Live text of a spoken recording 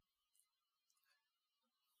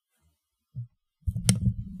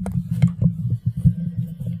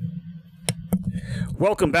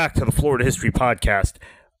Welcome back to the Florida History Podcast.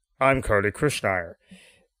 I'm Kartik Krishnaiyer.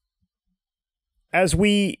 As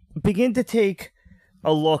we begin to take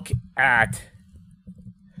a look at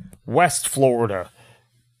West Florida,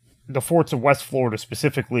 the forts of West Florida,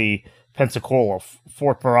 specifically Pensacola,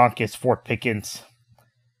 Fort Barrancas, Fort Pickens,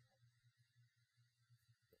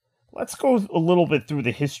 let's go a little bit through the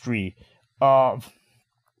history of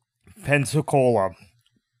Pensacola.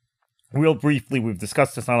 Real briefly, we've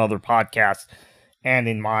discussed this on other podcasts and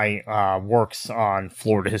in my works on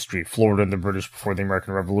Florida history, Florida and the British before the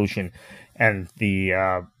American Revolution, and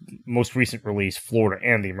the most recent release, Florida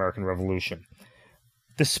and the American Revolution.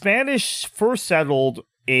 The Spanish first settled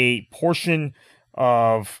a portion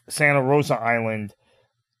of Santa Rosa Island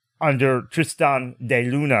under Tristan de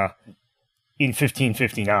Luna in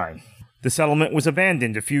 1559. The settlement was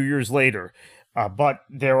abandoned a few years later. But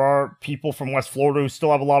there are people from West Florida who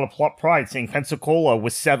still have a lot of pride, saying Pensacola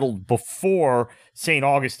was settled before St.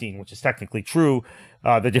 Augustine, which is technically true.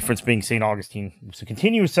 The difference being St. Augustine was a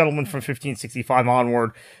continuous settlement from 1565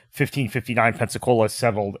 onward. 1559, Pensacola is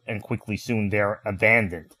settled and quickly soon they're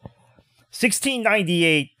abandoned.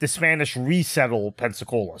 1698, the Spanish resettle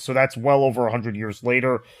Pensacola. So that's well over 100 years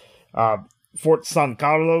later. Fort San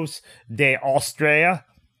Carlos de Austria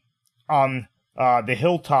on the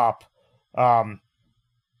hilltop on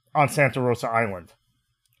Santa Rosa Island.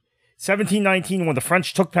 1719, when the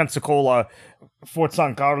French took Pensacola, Fort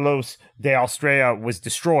San Carlos de Austria was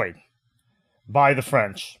destroyed by the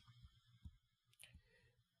French.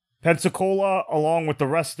 Pensacola, along with the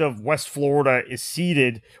rest of West Florida, is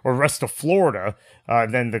ceded, or rest of Florida,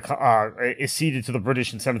 is ceded to the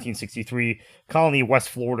British in 1763. Colony of West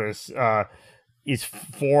Florida is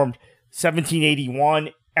formed.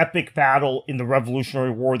 1781, epic battle in the Revolutionary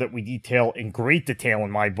War that we detail in great detail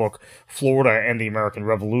in my book, Florida and the American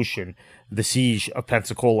Revolution, the siege of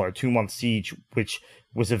Pensacola, a 2-month siege, which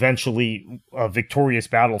was eventually a victorious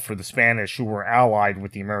battle for the Spanish, who were allied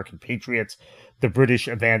with the American patriots. The British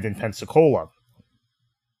abandoned Pensacola.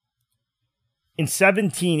 In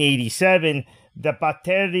 1787, the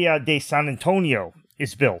Batteria de San Antonio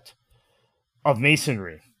is built of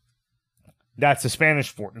masonry. That's a Spanish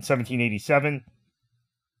fort in 1787.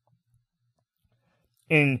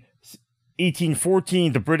 In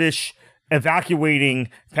 1814, the British evacuating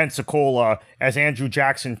Pensacola as Andrew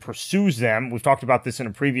Jackson pursues them. We've talked about this in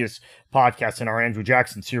a previous podcast in our Andrew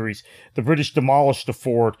Jackson series. The British demolished the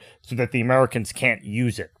fort so that the Americans can't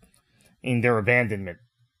use it in their abandonment.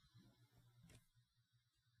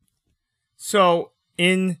 So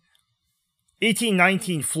in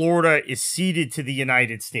 1819, Florida is ceded to the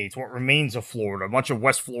United States, what remains of Florida. Much of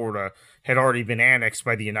West Florida had already been annexed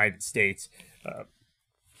by the United States.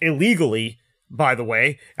 Illegally, by the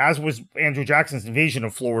way, as was Andrew Jackson's invasion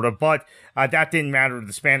of Florida, but that didn't matter.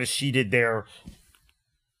 The Spanish ceded their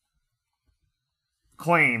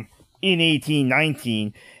claim in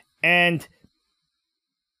 1819, and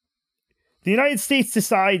the United States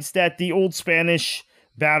decides that the old Spanish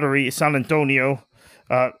battery, San Antonio,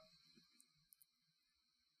 on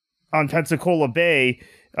Pensacola Bay,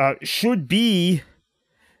 should be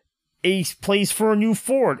a place for a new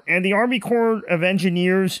fort, and the Army Corps of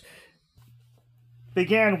Engineers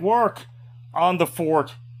began work on the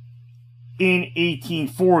fort in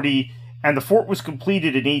 1840, and the fort was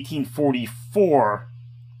completed in 1844.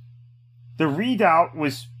 The redoubt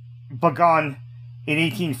was begun in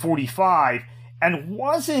 1845 and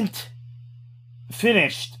wasn't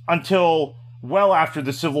finished until well after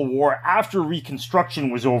the Civil War, after Reconstruction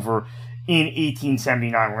was over in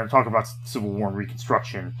 1879. We're going to talk about Civil War and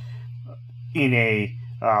Reconstruction in a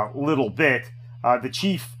little bit. The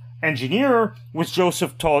chief engineer was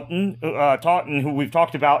Joseph Totten, who we've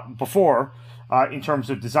talked about before in terms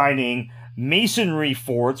of designing masonry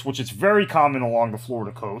forts, which is very common along the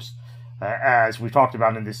Florida coast, as we've talked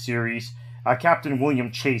about in this series. Captain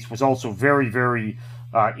William Chase was also very, very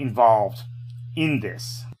involved in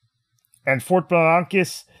this. And Fort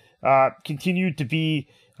Barrancas continued to be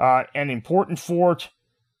an important fort.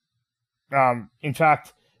 In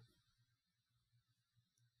fact,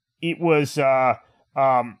 it was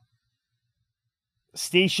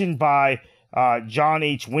stationed by John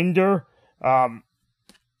H. Winder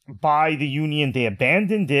by the Union. They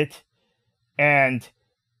abandoned it, and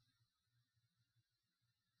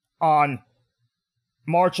on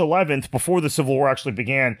March 11th, before the Civil War actually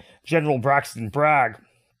began, General Braxton Bragg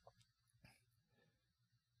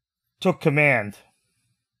took command,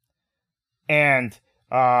 and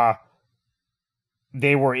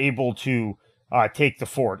they were able to take the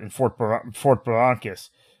fort in Fort Barrancas.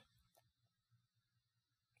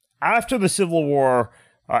 After the Civil War,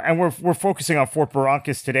 and we're focusing on Fort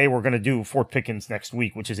Barrancas today. We're going to do Fort Pickens next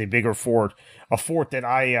week, which is a bigger fort, a fort that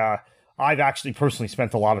I've actually personally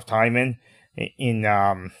spent a lot of time in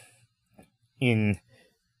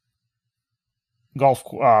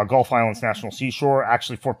Gulf Islands National Seashore.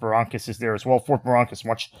 Actually, Fort Barrancas is there as well. Fort Barrancas,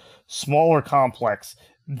 much smaller complex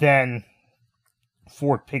than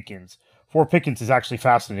Fort Pickens. Fort Pickens is actually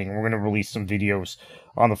fascinating. We're going to release some videos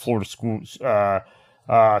on the Florida Squeeze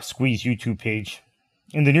YouTube page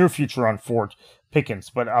in the near future on Fort Pickens.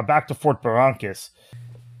 But back to Fort Barrancas.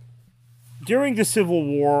 During the Civil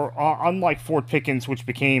War, unlike Fort Pickens, which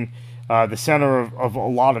became the center of a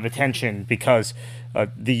lot of attention because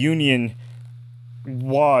the Union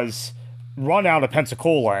was run out of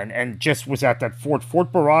Pensacola and just was at that fort.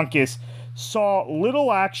 Fort Barrancas saw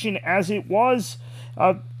little action as it was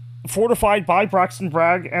fortified by Braxton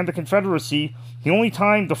Bragg and the Confederacy. The only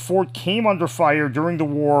time the fort came under fire during the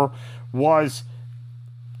war was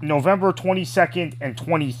November 22nd and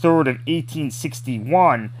 23rd of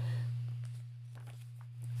 1861,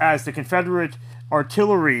 as the Confederate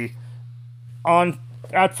artillery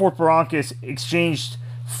at Fort Barrancas exchanged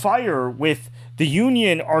fire with the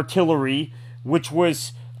Union artillery, which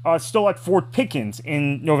was still at Fort Pickens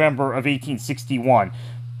in November of 1861.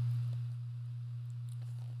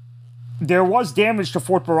 There was damage to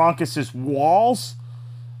Fort Barrancas' walls,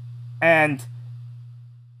 and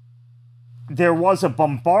there was a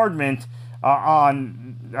bombardment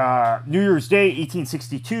on New Year's Day,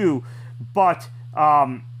 1862, but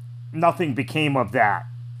nothing became of that.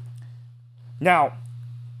 Now,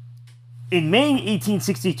 in May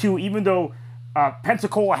 1862, even though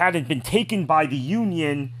Pensacola hadn't been taken by the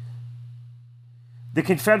Union, the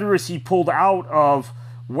Confederacy pulled out of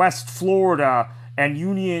West Florida, and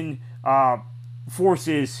Union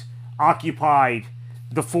forces occupied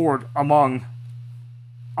the fort, among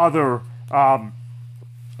other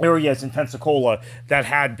areas in Pensacola that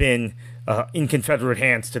had been in Confederate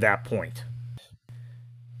hands to that point.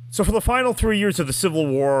 So for the final 3 years of the Civil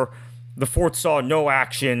War, the fort saw no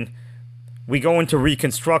action. We go into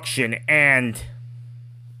Reconstruction, and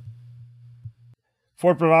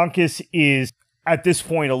Fort Barrancas is at this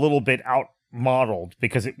point a little bit outmodeled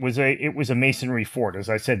because it was a masonry fort, as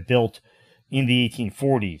I said, built in the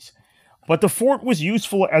 1840s. But the fort was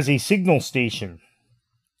useful as a signal station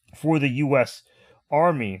for the U.S.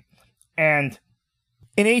 Army, and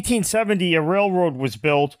in 1870 a railroad was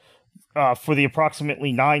built for the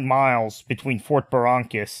approximately 9 miles between Fort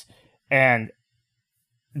Barrancas and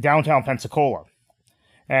downtown Pensacola,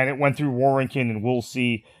 and it went through Warrenton and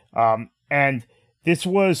Woolsey, and this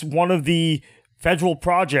was one of the federal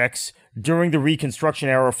projects during the Reconstruction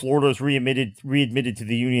era. Florida was readmitted to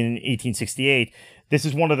the Union in 1868. This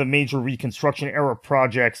is one of the major Reconstruction era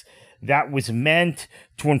projects that was meant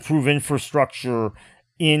to improve infrastructure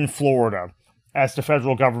in Florida as the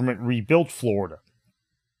federal government rebuilt Florida.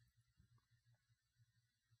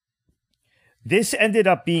 This ended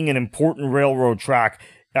up being an important railroad track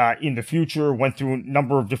in the future, went through a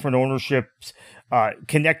number of different ownerships,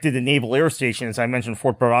 connected the Naval Air Station. As I mentioned,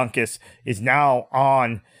 Fort Barrancas is now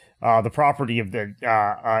on the property of the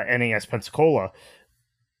NAS Pensacola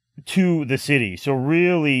to the city. So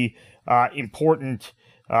really important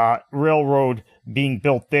railroad being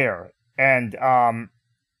built there. And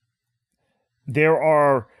there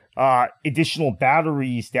are additional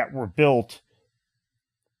batteries that were built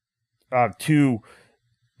to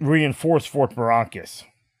reinforce Fort Barrancas.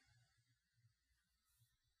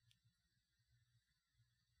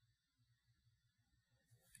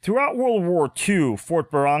 Throughout World War II,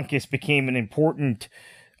 Fort Barrancas became an important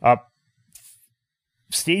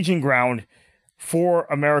staging ground for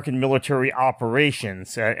American military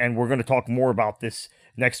operations, and we're going to talk more about this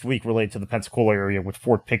next week related to the Pensacola area with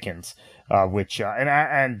Fort Pickens, which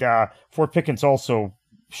Fort Pickens also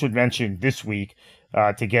should mention this week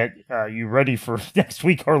to get you ready for next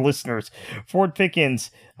week, our listeners. Fort Pickens,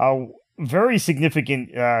 very significant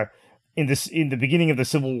in the beginning of the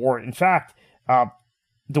Civil War. In fact,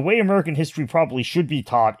 the way American history probably should be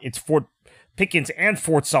taught, it's Fort Pickens and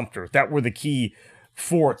Fort Sumter that were the key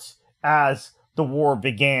forts as the war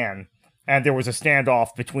began, and there was a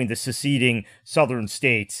standoff between the seceding southern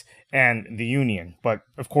states and the Union. But,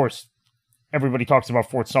 of course, everybody talks about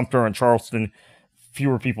Fort Sumter and Charleston.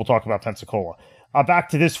 Fewer people talk about Pensacola. Back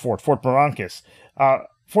to this fort, Fort Barrancas.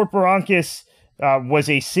 Fort Barrancas was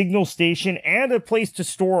a signal station and a place to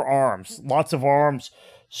store arms. Lots of arms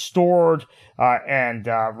stored and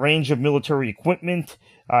range of military equipment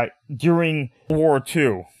during World War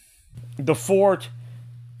II. The fort,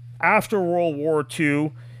 after World War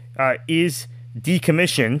II, is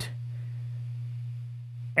decommissioned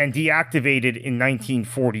and deactivated in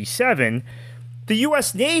 1947. The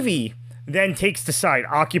U.S. Navy then takes the site,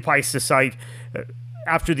 occupies the site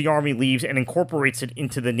after the Army leaves, and incorporates it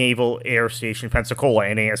into the Naval Air Station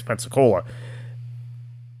Pensacola, NAS Pensacola.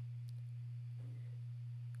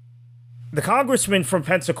 The congressman from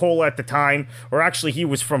Pensacola at the time, or actually he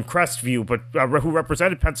was from Crestview, but who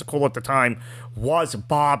represented Pensacola at the time, was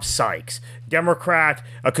Bob Sykes, Democrat,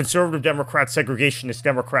 a conservative Democrat, segregationist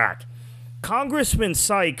Democrat. Congressman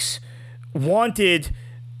Sykes wanted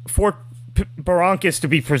Fort Barrancas to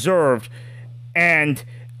be preserved and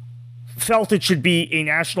felt it should be a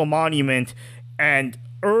national monument and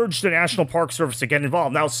urged the National Park Service to get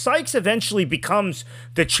involved. Now, Sykes eventually becomes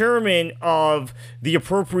the chairman of the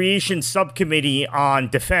Appropriations Subcommittee on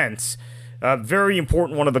Defense, very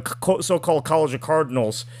important, one of the so-called College of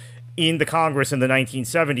Cardinals in the Congress in the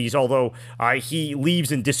 1970s, although he leaves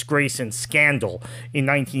in disgrace and scandal in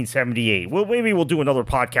 1978. Well, maybe we'll do another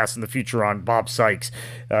podcast in the future on Bob Sykes.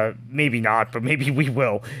 Maybe not, but maybe we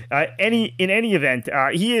will. In any event,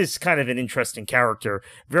 he is kind of an interesting character,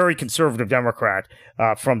 very conservative Democrat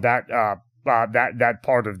from that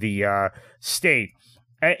part of the state.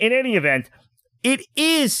 In any event, it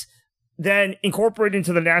is then incorporated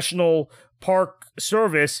into the National Park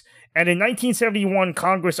Service. And in 1971,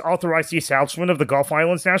 Congress authorized the establishment of the Gulf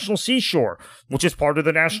Islands National Seashore, which is part of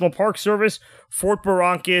the National Park Service. Fort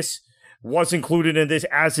Barrancas was included in this,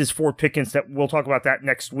 as is Fort Pickens. That we'll talk about that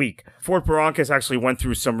next week. Fort Barrancas actually went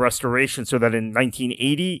through some restoration so that in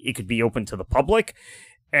 1980 it could be open to the public,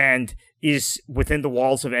 and is within the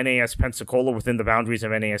walls of NAS Pensacola, within the boundaries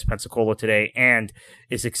of NAS Pensacola today, and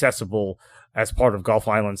is accessible as part of Gulf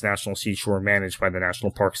Islands National Seashore, managed by the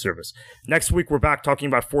National Park Service. Next week, we're back talking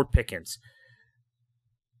about Fort Pickens.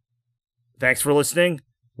 Thanks for listening.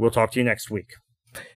 We'll talk to you next week.